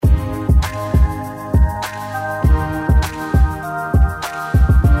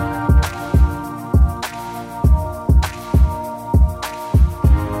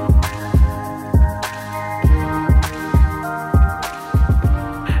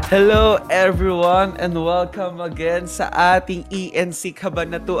Hello everyone and welcome again sa ating ENC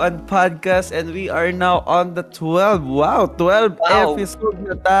Kabanatuan Podcast, and we are now on the 12. Wow, 12 episode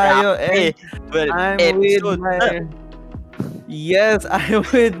na tayo. And 12 I'm episode. I'm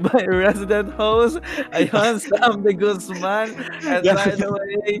with my resident host, Ayon Sam de Guzman. And by the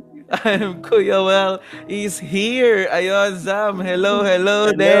way, I'm Kuya Well is here. Ayon Sam, hello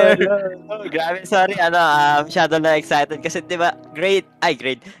there. Hello. Grabe, sorry. Masyado na excited kasi 'di ba? Grade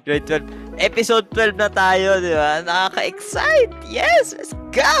 12. Episode 12 na tayo, 'di ba? Nakaka-excite. Yes, let's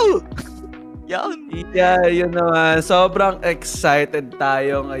go. Yan. Yeah, yun naman. Sobrang excited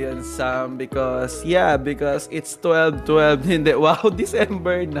tayo ngayon, Sam, because it's 12/12. Hindi, wow,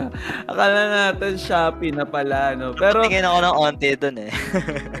 December na. Akala natin Shopee na pala, no? Pero tingin ako ng onte doon eh.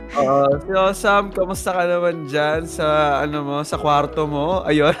 So Sam, kamusta ka naman dyan sa sa kwarto mo?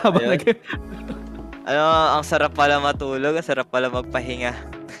 Ayun, habang ang sarap pala matulog, ang sarap pala magpahinga.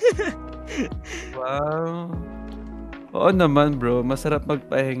 Wow. Oo naman, bro. Masarap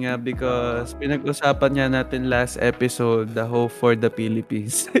magpahinga because pinag-usapan niya natin last episode, the hope for the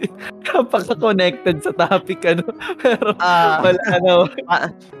Philippines. Kapag-connected sa topic, pero wala na.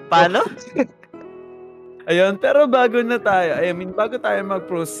 Paano? Ayun, pero bago tayo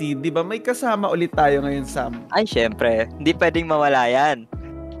mag-proceed, di ba may kasama ulit tayo ngayon, Sam? Ay, syempre. Hindi pwedeng mawala yan.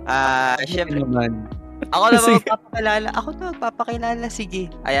 Syempre. Naman. Ako na magpapakilala. Sige.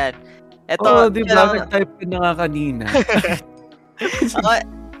 Ayan. Ito, di ba? Nag-type ka na nga kanina.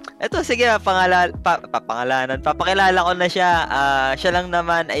 Ito, sige, papangalanan. Papakilala ko na siya. Siya lang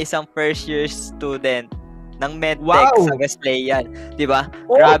naman ay isang first year student ng medtech sa Gasplayan. Di ba?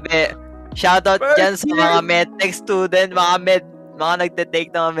 Grabe. Shoutout dyan sa mga medtech student, mga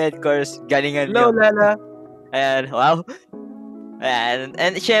nagte-take ng med course. Galingan nyo. Hello, Lala. Ayan, wow. Ayan.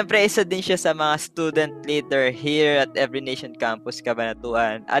 And syempre, isa din siya sa mga student leader here at Every Nation Campus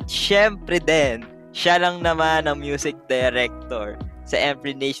Kabanatuan. At syempre din, siya lang naman ang music director sa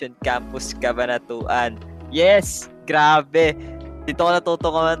Every Nation Campus Kabanatuan. Yes! Grabe! Dito ko natuto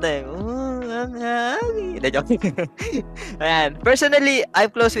kumanta eh. Ayan. Personally,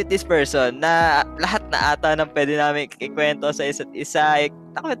 I'm close with this person na lahat na ata ng pwede namin ikwento sa isa't isa.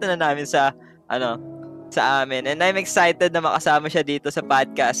 Nakwento na namin sa amin. And I'm excited na makasama siya dito sa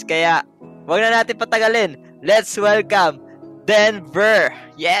podcast. Kaya, wag na natin patagalin. Let's welcome Denver.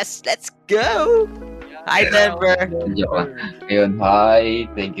 Yes, let's go. Hi, Denver. Ayun,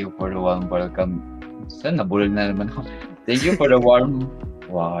 hi. Thank you for the warm welcome. Saan nabulol na naman ako. Thank you for the warm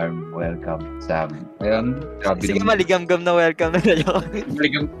welcome, Sam. Ayun, grabe. Sige, maligam-gam na welcome na tayo.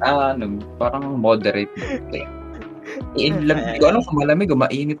 Parang moderate. Ano kung malamig o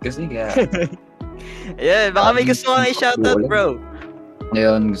mainit kasi kaya. Ayun, baka may gusto kang i-shoutout, bro.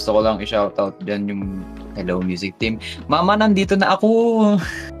 Ayun, gusto ko lang i-shoutout dyan yung Hello Music Team. Mama, nandito na ako!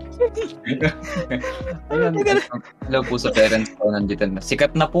 Ayun, hello po sa parents ko, nandito na.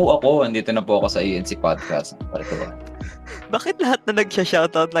 Sikat na po ako, nandito na po ako sa ENC Podcast. Bakit lahat na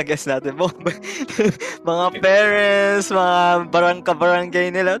nag-shoutout na guest natin mo? Mga parents, mga barangay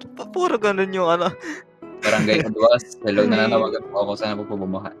nila, puro ganun yung Barangay Adwas, hello, nananawagan po ako, sana po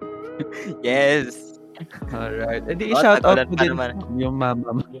bumaha. Yes. Alright. Edi i-shoutout mo din yung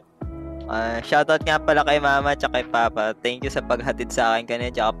mama mo. Shoutout nga pala kay mama at kay papa. Thank you sa paghatid sa akin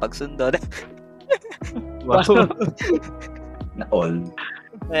kanina at pagsundo. Wow. Na all.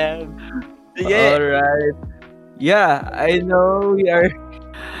 Ayan. Sige. Alright. Yeah, I know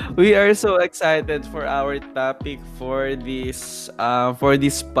we are so excited for our topic for this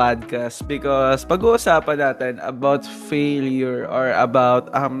podcast because pag-uusapan natin about failure or about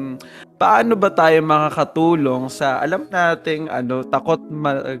paano ba tayo makakatulong sa alam nating takot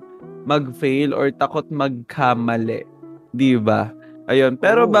mag-fail or takot magkamali, 'di ba? Ayun,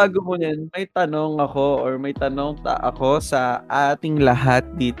 pero bago mo yan, may tanong ako sa ating lahat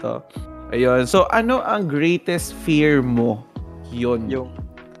dito. Ayun, so ano ang greatest fear mo? Yun.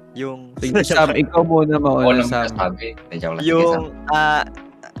 Yung Sam, ikaw muna mauna, Sam.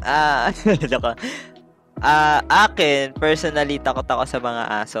 Akin, personally, takot ako sa mga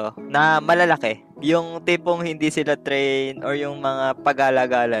aso na malalaki. Yung tipong hindi sila train or yung mga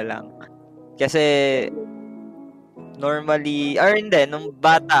pagala-gala lang. Kasi normally, or hindi, nung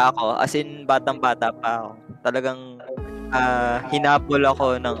bata ako, as in batang-bata pa ako, talagang hinapol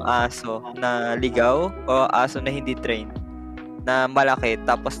ako ng aso na ligaw o aso na hindi train na malaki,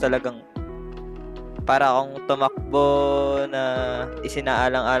 tapos talagang para akong tumakbo na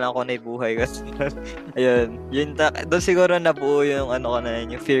isinaalang-alang ko na yung buhay ko. Ayun, doon siguro nabuo yung ko na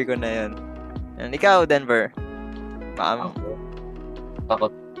yun, yung fear ko na yun. And ikaw, Denver?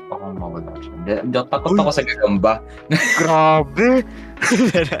 Takot ako akong mawala siya. Takot ako sa gagamba. Grabe!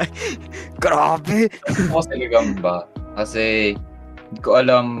 Grabe! Takot ako sa gagamba. Kasi, hindi ko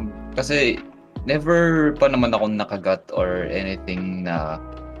alam. Kasi, never pa naman ako nakagat or anything na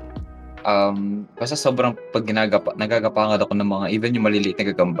basta sobrang pag nagagapangan ako ng mga even yung maliliit na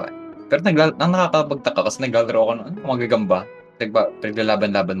gagamba. Pero ang nakakapagtaka kasi naglalaro ako ng mga gagamba.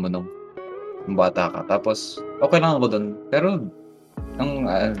 Pinaglalaban-laban mo nung bata ka. Tapos, okay lang ako doon. Pero, ang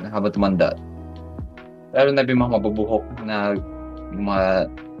habang tumanda, lalo na yung mga mabubuhok na yung mga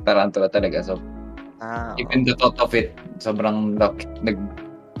tarantula talaga. So, even the thought of it, sobrang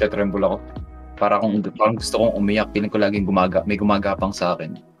nag-tremble ako. Parang gusto kong umiyak. Piling ko laging may gumagapang sa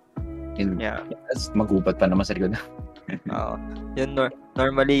akin. Yeah. Magubat pa naman sa likod. Oo. Yun,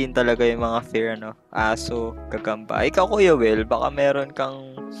 normally yun talaga yung mga fear, no? Aso, gagamba. Ikaw, Kuya Will, baka meron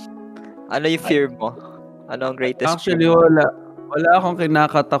kang ano yung fear mo? Ano ang greatest Actually, fear mo? wala akong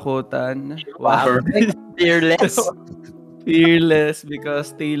kinakatakutan. Wow. Fearless. Fearless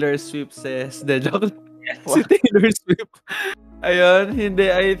because Taylor Swift says, the joke. Si Taylor Swift. Ayun, hindi.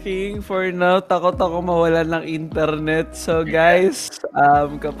 I think for now, takot ako mawalan ng internet. So guys,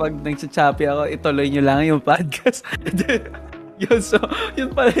 kapag nagsachappy ako, ituloy nyo lang yung podcast. Yun, so, yun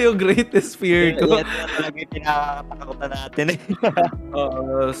pala yung greatest fear ko. Yan talaga yung pinakatakutan natin.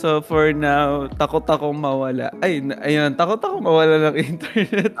 So for now, takot akong mawala. Ayun, takot akong mawala ng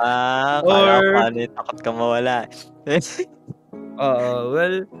internet. Kala ko paano takot ka mawala.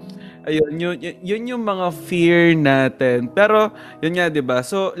 Well, ayun, yun yung mga fear natin. Pero, yun nga, diba?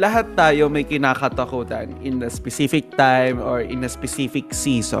 So, lahat tayo may kinakatakutan in a specific time or in a specific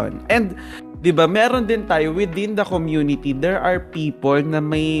season. And, diba, meron din tayo within the community, there are people na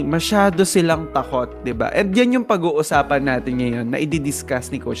may masyado silang takot, diba? And yan yung pag-uusapan natin ngayon na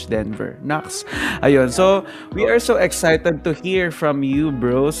i-discuss ni Coach Denver. Nax. Ayun, so, we are so excited to hear from you,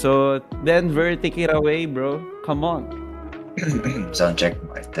 bro. So, Denver, take it away, bro. Come on. Sound check.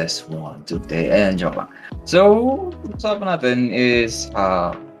 Test 1, 2, 3. Ayan, joke lang. So, usapan natin is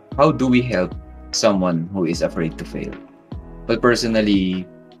how do we help someone who is afraid to fail? But personally,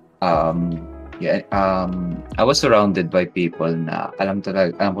 I was surrounded by people na alam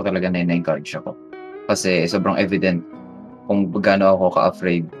ko talaga na na-encourage ako. Kasi sobrang evident kung gaano ako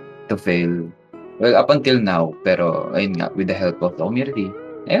ka-afraid to fail. Well, up until now, pero ayun nga, with the help of the community,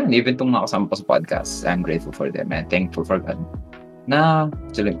 ayun, even itong nakasama pa sa podcast, I'm grateful for them and thankful for God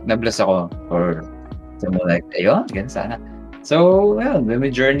na-bless ako for someone like, ayun, ganun sana. So, well, when we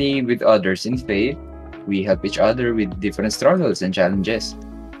journey with others in faith, we help each other with different struggles and challenges.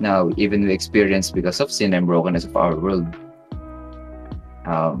 Now, even we experience because of sin and brokenness of our world.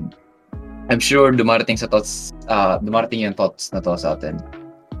 I'm sure dumarating yung thoughts na to sa atin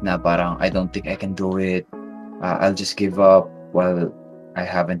na parang, I don't think I can do it. I'll just give up while I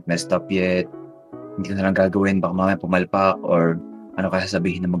haven't messed up yet. Hindi ko na lang gagawin, baka mamaya pumalpak, or ano kaya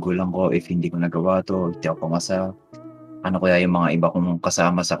sabihin ng magulang ko if hindi ko nagawa to, hindi ako pumasa. Ano kaya yung mga iba kong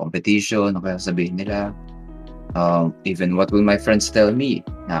kasama sa competition, ano kaya sabihin nila. Even what will my friends tell me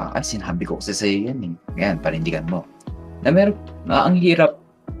na, sinabi ko kasi sa'yo yan eh. Yan, panindigan mo. Ang hirap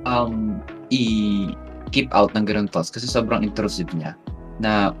i-keep out ng ganun thoughts kasi sobrang intrusive niya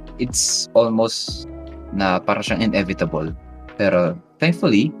na it's almost na para siyang inevitable. Pero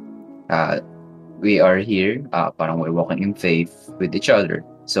thankfully, we are here, parang we're walking in faith with each other.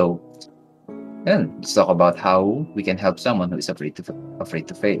 So, let's talk about how we can help someone who is afraid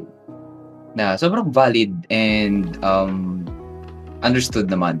to fail. Na sobrang valid and understood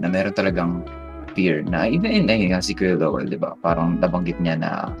naman na meron talagang fear na even si Kuya Lowell, di ba? Parang nabanggit niya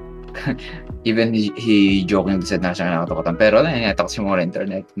na even he jokingly said na siya nakatakutan. Pero natakot siya mga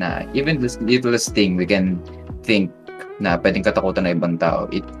internet na even this littlest thing we can think na pwedeng katakutan ng ibang tao,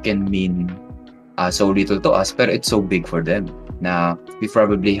 it can mean so little to us, pero it's so big for them. Na we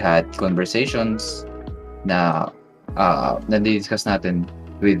probably had conversations na na-discuss natin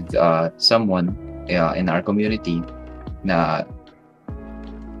with someone in our community na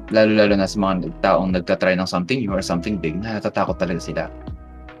lalo na sa mga taong nagtatry ng something new or something big na natatakot talaga sila.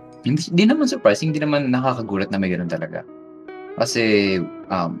 Hindi naman surprising, hindi naman nakakagulat na may ganun talaga. Kasi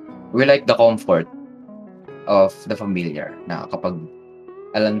we like the comfort of the familiar na kapag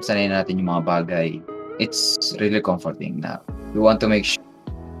sanay natin yung mga bagay, it's really comforting na we want to make sure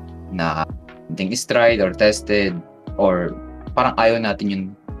na something is tried or tested or parang ayaw natin yung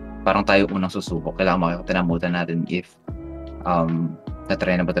parang tayo unang susubok. Kailangan makikitanamutan natin if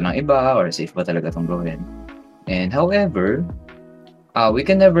na-try na ba ito ng iba or safe ba talaga itong gawin. And however, we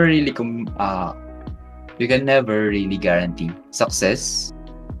can never really guarantee success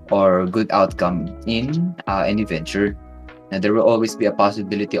or good outcome in any venture. Now, there will always be a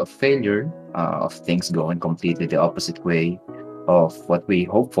possibility of failure, of things going completely the opposite way of what we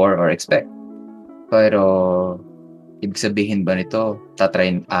hope for or expect. Pero, ibig sabihin ba nito,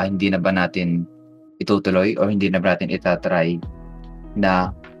 hindi na ba natin itutuloy o hindi na ba natin itatry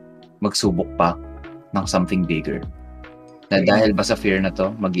na magsubok pa ng something bigger? Na dahil ba sa fear na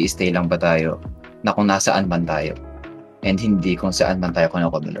to, mag-i-stay lang ba tayo na kung nasaan man tayo and hindi kung saan man tayo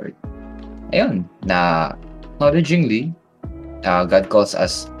kunako ng Lord? Ayun, na acknowledgingly, God calls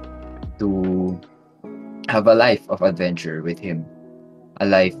us to have a life of adventure with Him. A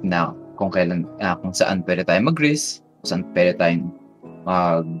life na kung saan pwede tayong mag-risk, kung saan pwede tayong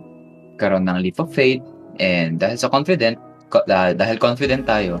magkaroon ng leap of faith, and dahil confident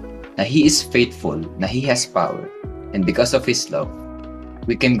tayo na He is faithful, na He has power, and because of His love,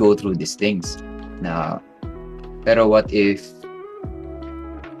 we can go through these things. Pero what if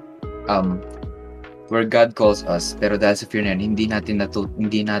where God calls us, pero dahil sa fear na yun, hindi natin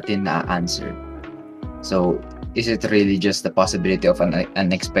na-answer. So, is it really just the possibility of an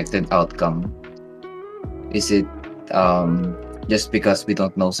unexpected outcome? Is it just because we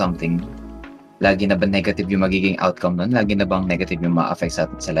don't know something? Lagi na ba negative yung magiging outcome nun? Lagi na bang negative yung ma-affect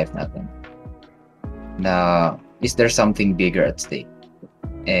sa life natin? Na, is there something bigger at stake?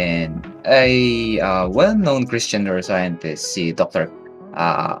 And a well-known Christian neuroscientist, si Dr.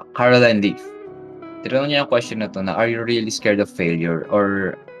 Caroline Leaf, tinanong niya yung question na to na, are you really scared of failure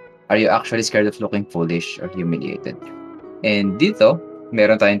or are you actually scared of looking foolish or humiliated? And dito,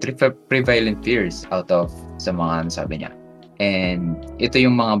 meron tayong three prevalent fears out of sa mga nasabi niya. And ito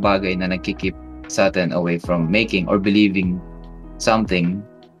yung mga bagay na nagkikip sa atin away from making or believing something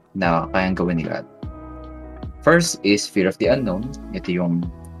na kayang gawin ni God. First is fear of the unknown. Ito yung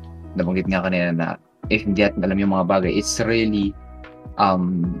nabanggit nga kanina na if hindi natin alam yung mga bagay, it's really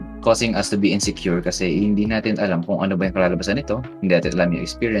causing us to be insecure kasi hindi natin alam kung ano ba yung kalalabasan nito, hindi natin alam yung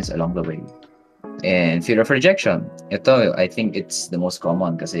experience along the way. And fear of rejection. Ito, I think it's the most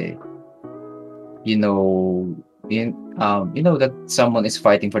common kasi you know that someone is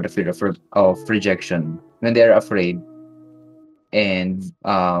fighting for the fear of rejection when they are afraid and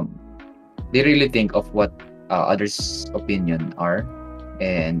they really think of what others' opinion are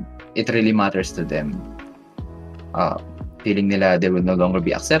and it really matters to them. Feeling nila they will no longer be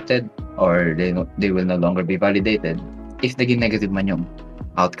accepted or they will no longer be validated if naging negative man yung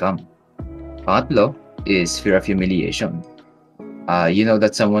outcome. Pangatlo is fear of humiliation. You know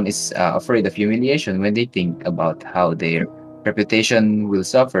that someone is afraid of humiliation when they think about how their reputation will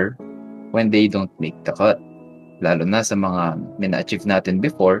suffer when they don't make the cut. Lalo na sa mga mina-achieve natin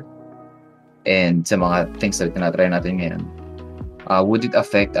before and sa mga things na tinatry natin ngayon. Would it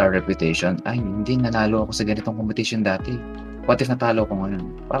affect our reputation? Ay, hindi, nanalo ako sa ganitong competition dati. What if natalo ko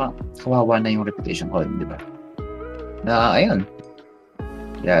ngayon? Parang kawawa na yung reputation ko, di ba? Ayun.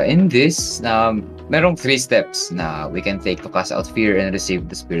 Yeah, in this, merong 3 steps na we can take to cast out fear and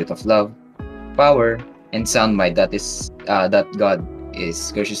receive the spirit of love, power, and sound mind that God is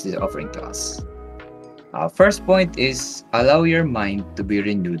graciously offering to us. First point is allow your mind to be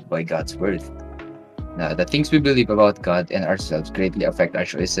renewed by God's word. The things we believe about God and ourselves greatly affect our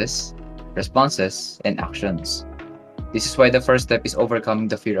choices, responses, and actions. This is why the first step is overcoming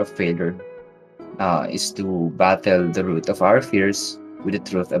the fear of failure, is to battle the root of our fears with the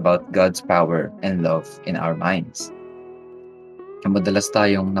truth about God's power and love in our minds. Madalas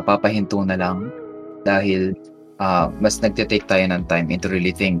tayong napapahinto na lang dahil mas nagtitake tayo ng time into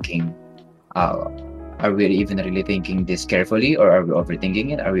really thinking, are we even really thinking this carefully or are we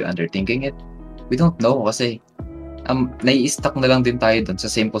overthinking it? Are we underthinking it? We don't know kasi nai-stuck na lang din tayo dun sa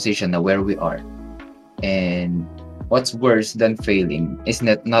same position na where we are. And what's worse than failing is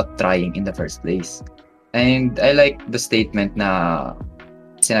not trying in the first place. And I like the statement na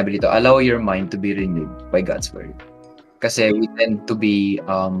sinabi dito, allow your mind to be renewed by God's word. Kasi we tend to be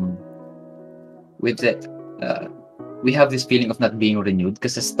we have this feeling of not being renewed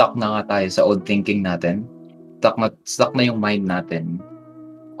kasi stuck na nga tayo sa old thinking natin. Stuck na yung mind natin.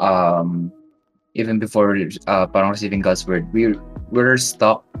 Even before parang receiving God's word, we're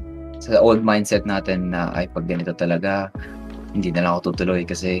stuck sa old mindset natin na ay pag ganito talaga, hindi na lang ako tutuloy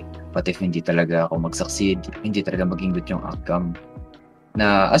kasi what if hindi talaga ako mag-succeed, hindi talaga maging good yung outcome.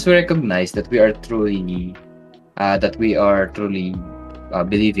 Na as we recognize that we are truly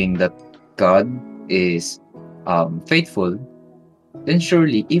believing that God is faithful, then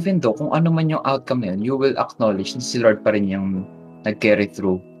surely even though kung ano man yung outcome na yun, you will acknowledge na si Lord pa rin yung nag-carry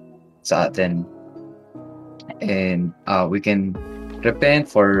through sa atin. And we can repent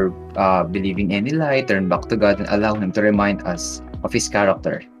for believing any lie, turn back to God, and allow Him to remind us of His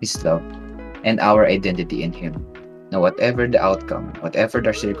character, His love, and our identity in Him. na whatever the outcome, whatever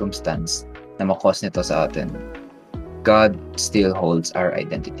the circumstance na makos nito sa atin, God still holds our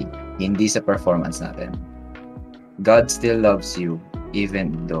identity. Hindi sa performance natin. God still loves you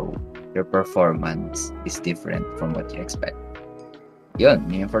even though your performance is different from what you expect. Yun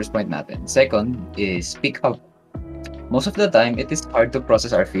yung first point natin. Second is speak up. Most of the time, it is hard to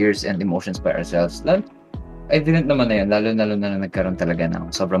process our fears and emotions by ourselves. Evident naman na yun, lalo na nagkaroon talaga ng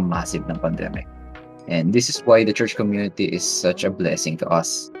sobrang massive ng pandemic. And this is why the church community is such a blessing to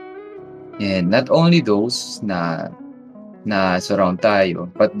us. And not only those na surround tayo,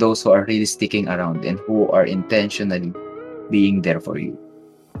 but those who are really sticking around and who are intentionally being there for you.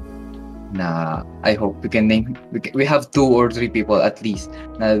 Na I hope we can name, we have 2 or 3 people at least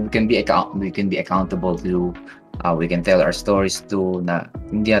na we can be accountable to. We can tell our stories to, na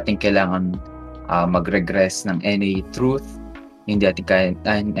hindi natin kailangan mag-regress ng any truth. Hindi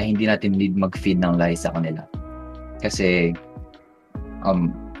natin need mag-feed ng lies sa kanila. Kasi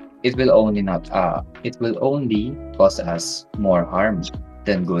it will only cause us more harm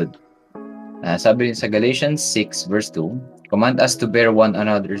than good. Sabi rin sa Galatians 6 verse 2, command us to bear one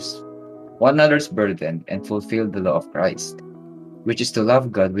another's burden and fulfill the law of Christ, which is to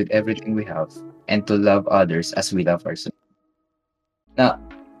love God with everything we have and to love others as we love ourselves. Now,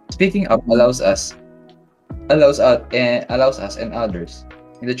 speaking up allows us and others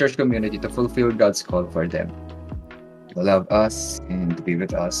in the church community to fulfill God's call for them, to love us and to be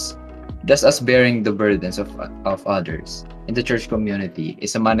with us. Just as bearing the burdens of others in the church community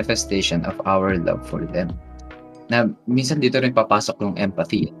is a manifestation of our love for them. Na minsan dito rin papasok yung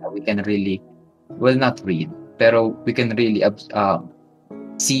empathy. We can really, well, not read, pero we can really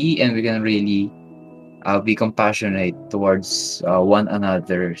see and we can really be compassionate towards one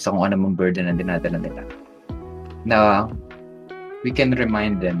another sa kung anong burden na dinadala nila. Na we can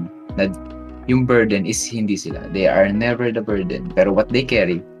remind them that yung burden is hindi sila. They are never the burden. Pero what they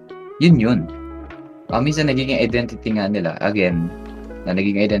carry, yun. Minsan nagiging identity nga nila, again, na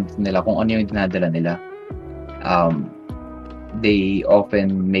naging identity nila kung ano yung dinadala nila. They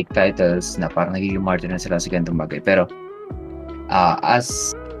often make titles na parang nagiging martyr na sila sa ganitong bagay. Pero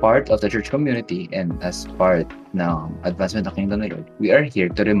as part of the church community and as part ng advancement ng Kingdom of Lord, we are here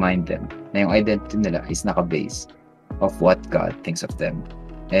to remind them na yung identity nila is naka-base of what God thinks of them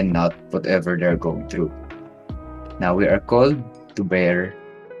and not whatever they're going through. Now, we are called to bear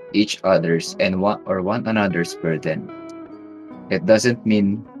each other's and one another's burden. It doesn't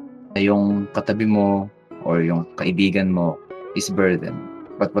mean na yung katabi mo or yung kaibigan mo is burden,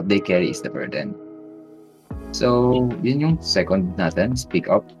 but what they carry is the burden. So, yun yung second natin, speak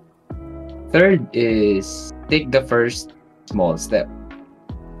up. Third is take the first small step.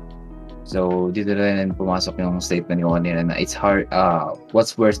 So, dito rin pumasok yung statement ko kanina na it's hard,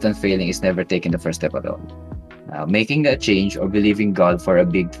 what's worse than failing is never taking the first step at all. Making a change or believing God for a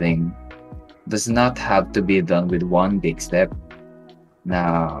big thing does not have to be done with one big step.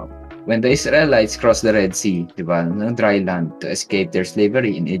 Now, when the Israelites crossed the Red Sea, diba, ng dry land to escape their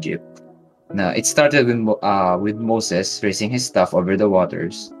slavery in Egypt, na it started with Moses raising his staff over the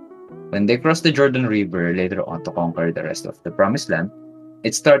waters. When they crossed the Jordan River later on to conquer the rest of the Promised Land,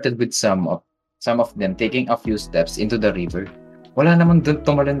 it started with some of them taking a few steps into the river. Wala namang doon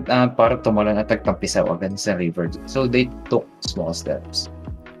tumalan at nagtampisaw agad sa river. So they took small steps.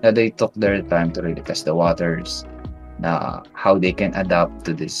 Na they took their time to really test the waters, na how they can adapt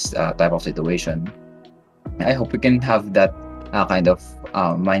to this type of situation. I hope we can have that kind of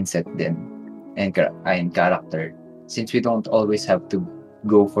mindset din and character, since we don't always have to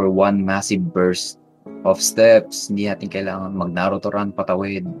go for one massive burst of steps. Hindi natin kailangan mag-Naruto run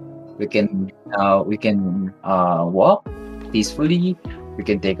patawid. We can walk peacefully. We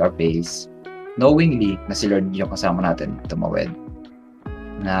can take our pace knowingly na si Lord yung kasama natin tumawid,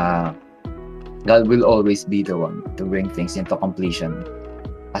 na God will always be the one to bring things into completion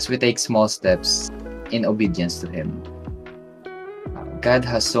as we take small steps in obedience to Him. God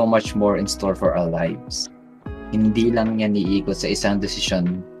has so much more in store for our lives. Hindi lang yan iikot sa isang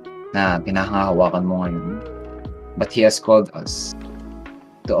desisyon na pinahahawakan mo ngayon, but He has called us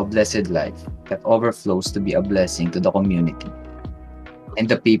to a blessed life that overflows to be a blessing to the community and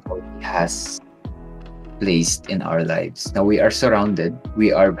the people He has placed in our lives. Now we are surrounded,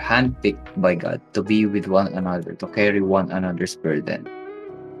 we are handpicked by God to be with one another, to carry one another's burden.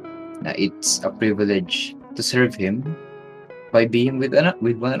 Now it's a privilege to serve Him by being with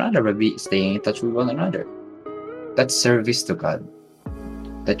one another, by staying in touch with one another. That's service to God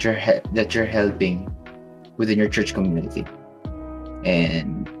that you're helping within your church community.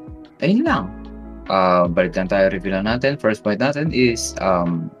 And ayun lang. Balik lang tayo, review lang natin. First point natin is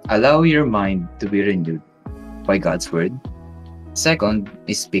allow your mind to be renewed by God's word. Second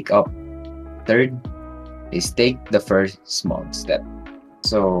is speak up. Third is take the first small step.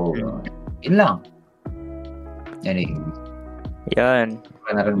 So, yun lang. Yan eh. Yun.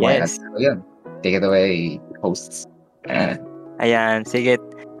 Wala na rin Yes. So, yun. Take it away, hosts. Ayan, sige.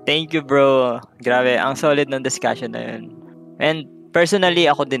 Thank you, bro. Grabe, ang solid ng discussion na yun. And personally,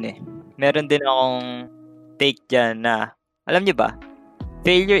 ako din eh. Meron din akong take dyan na, alam niyo ba,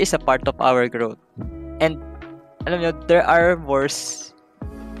 failure is a part of our growth. And, alam niyo, there are worse,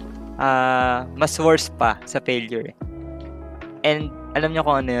 mas worse pa sa failure. And, alam niyo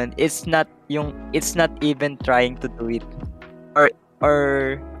kung ano yun, it's not even trying to do it.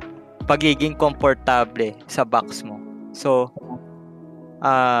 Or pagiging komportable sa box mo. So,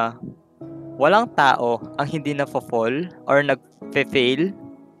 walang tao ang hindi na-fall or nag-fail.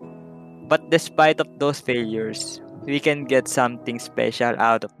 But despite of those failures, we can get something special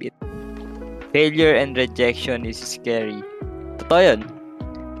out of it. Failure and rejection is scary. Totoo yun.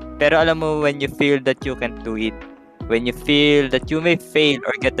 Pero alam mo, when you feel that you can do it, when you feel that you may fail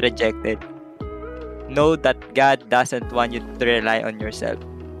or get rejected, know that God doesn't want you to rely on yourself.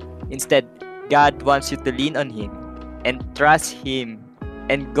 Instead, God wants you to lean on Him and trust Him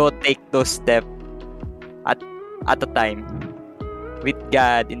and go take those steps at a time with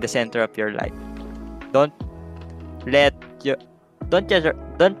God in the center of your life. Don't let your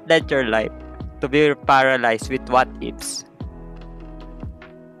life to be paralyzed with what ifs.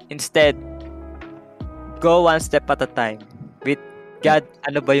 Instead, go one step at a time with God.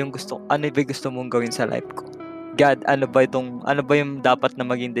 Ano ba yung gusto mong gawin sa life ko? God, ano ba yung dapat na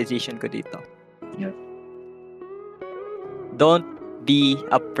maging decision ko dito? Yeah. Don't be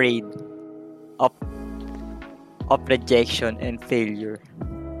afraid of rejection and failure.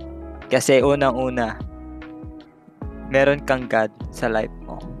 Kasi unang-una, meron kang God sa life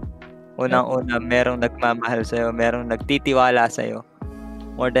mo. Unang-una, merong nagmamahal sa'yo, merong nagtitiwala sa'yo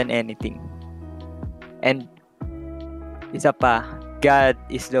more than anything. And isa pa, God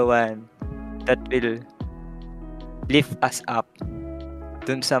is the one that will lift us up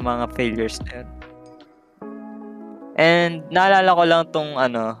dun sa mga failures na yun. And naalala ko lang tong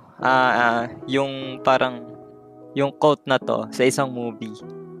yung quote na to sa isang movie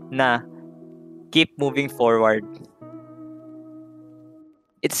na keep moving forward.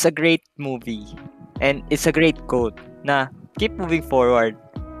 It's a great movie and it's a great quote na keep moving forward.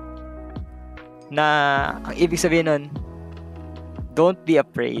 Na ang ibig sabihin nun, don't be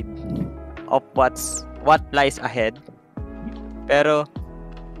afraid of what lies ahead. Pero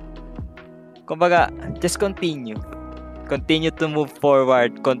kumbaga, just continue to move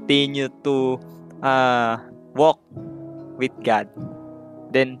forward, continue to walk with God,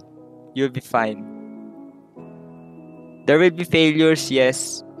 then you'll be fine. There will be failures,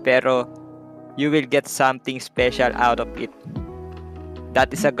 yes, pero you will get something special out of it.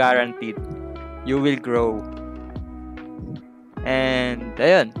 That is a guaranteed. You will grow. And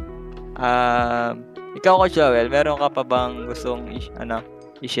ayun, ikaw, Coach Joel, meron ka pa bang gustong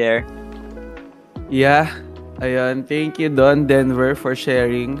i-share? Yeah. Ayun, thank you Don Denver for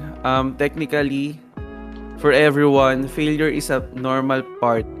sharing. Technically, for everyone, failure is a normal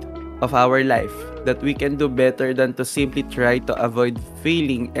part of our life that we can do better than to simply try to avoid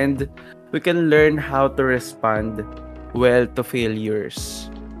failing, and we can learn how to respond well to failures.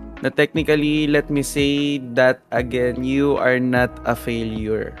 Na technically, let me say that again, you are not a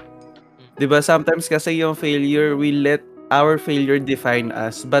failure. Diba, sometimes kasi yung failure, we let our failure define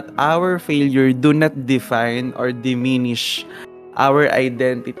us, but our failure do not define or diminish our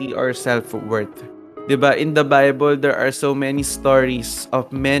identity or self-worth. Diba, in the Bible, there are so many stories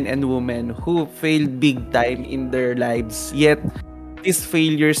of men and women who failed big time in their lives, yet these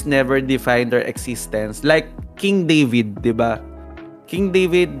failures never define their existence. Like King David, diba? King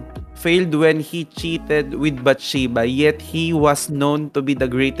David failed when he cheated with Bathsheba, yet he was known to be the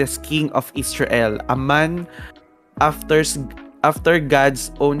greatest king of Israel, a man after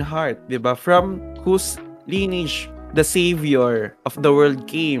God's own heart, diba? From whose lineage the Savior of the world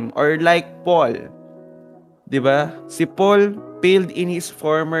came. Or like Paul, diba? Si Paul failed in his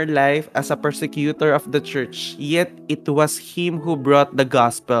former life as a persecutor of the church, yet it was him who brought the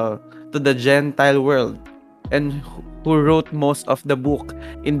gospel to the Gentile world and who wrote most of the book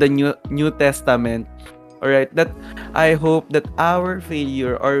in the New Testament. Alright, that I hope that our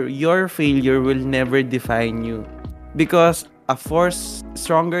failure or your failure will never define you, because a force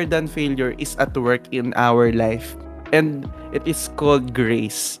stronger than failure is at work in our life, and it is called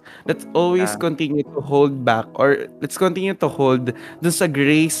grace. Let's always continue to hold back, or let's continue to hold dun sa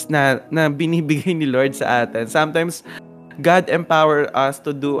grace na binibigay ni Lord sa atin. Sometimes God empower us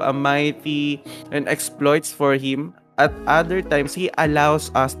to do a mighty and exploits for Him. At other times, He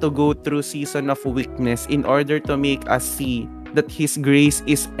allows us to go through season of weakness in order to make us see that His grace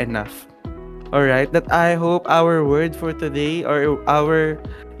is enough. Alright, that I hope our word for today or our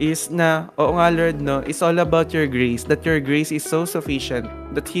is na, oo nga Lord, no, it's all about your grace, that your grace is so sufficient,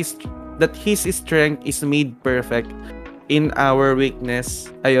 that His strength is made perfect in our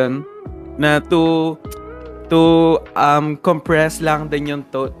weakness. Ayun, na to compress lang din yung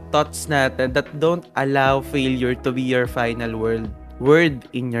thoughts natin that don't allow failure to be your final word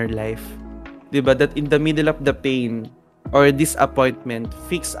in your life. Diba? That in the middle of the pain or disappointment,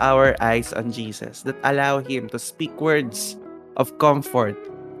 fix our eyes on Jesus. That allow Him to speak words of comfort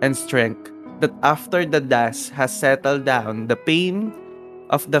and strength. That after the dust has settled down, the pain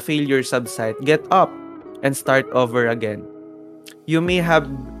of the failure subside, get up and start over again. You may have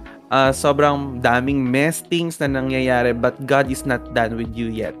sobrang daming mess things na nangyayari, but God is not done with you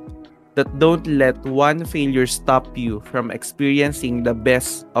yet. That don't let one failure stop you from experiencing the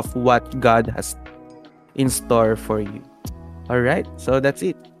best of what God has in store for you. Alright, so that's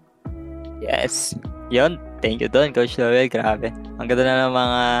it. Yes. Yun. Thank you doon, Coach Lowell. Grabe. Ang ganda na ng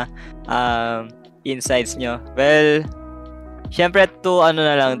mga insights nyo. Well, syempre to ano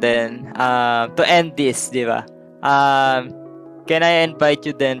na lang din, to end this, di ba? Can I invite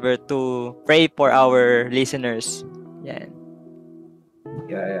you, Denver, to pray for our listeners? Yan.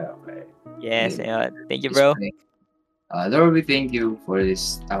 Yeah, okay. Yes, Okay. ayun. Thank you, Just bro. pray. Lord, we thank you for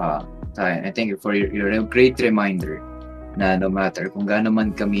this time. I thank you for your great reminder na no matter kung gaano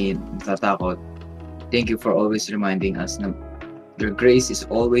man kami natatakot, thank you for always reminding us na your grace is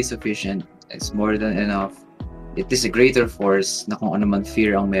always sufficient. It's more than enough. It is a greater force na kung ano man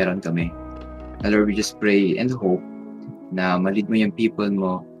fear ang meron kami. Na Lord, we just pray and hope na malid mo yung people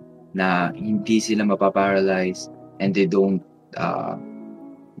mo na hindi sila mapaparalyze and they won't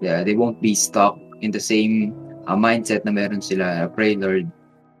be stuck in the same mindset na meron sila. I pray, Lord,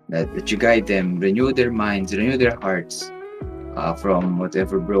 that you guide them, renew their minds, renew their hearts from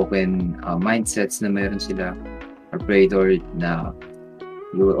whatever broken mindsets na meron sila. I pray, Lord, na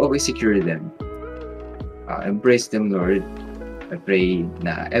you will always secure them. Embrace them, Lord. I pray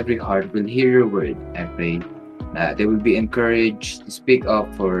na every heart will hear your word. I pray na they will be encouraged to speak up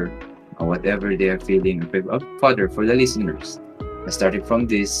for whatever they are feeling. I pray, Father, for the listeners, starting from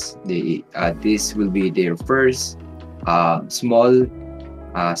this will be their first small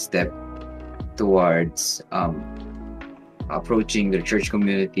step towards approaching the church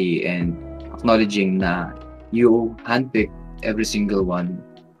community and acknowledging na you handpicked every single one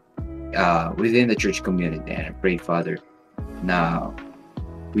within the church community. And I pray, Father, na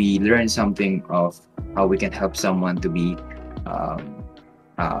we learn something of how we can help someone to be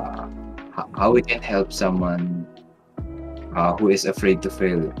how we can help someone who is afraid to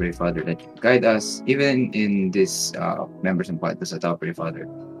fail. I pray, Father, that you guide us even in this members and podcast at our pray, Father,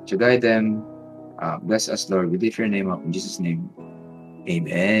 to guide them. Bless us, Lord. We lift your name up in Jesus' name.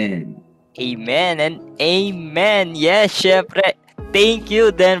 Amen. Amen and amen. Yes, syempre. Thank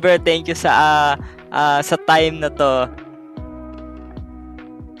you, Denver. Thank you sa time na to.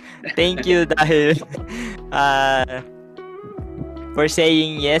 Thank you dahil for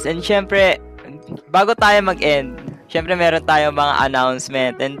saying yes. And syempre, bago tayo mag-end, syempre meron tayong mga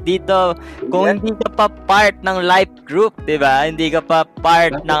announcement. And dito, kung hindi ka pa part ng life group, di ba? Hindi ka pa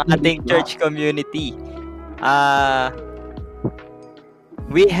part ng ating church community.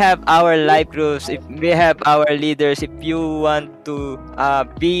 We have our life groups. If we have our leaders, if you want to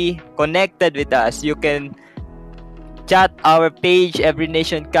be connected with us, you can chat our page, Every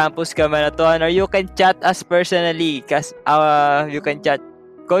Nation Campus Cabanatuan, or you can chat us personally. You can chat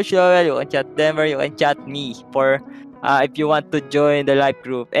Coach Joel, you can chat Denver, you can chat me for if you want to join the live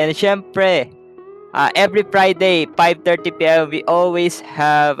group. And syempre, every Friday, 5:30 p.m., we always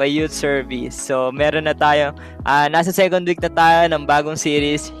have a youth service. So, meron na tayo, nasa second week na tayo ng bagong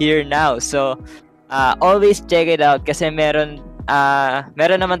series, Here Now. So, always check it out kasi meron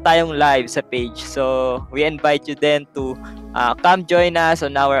naman tayong live sa page. So, we invite you then to come join us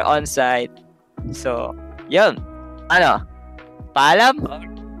on our on-site. So, yun. Paalam?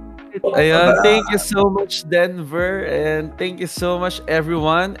 Ayun, thank you so much, Denver, and thank you so much,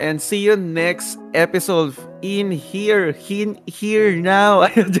 everyone, and see you next episode in here now.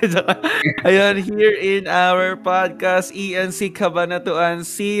 Ayun, here in our podcast, ENC Cabanatuan.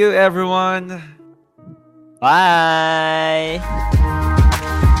 See you, everyone. Bye!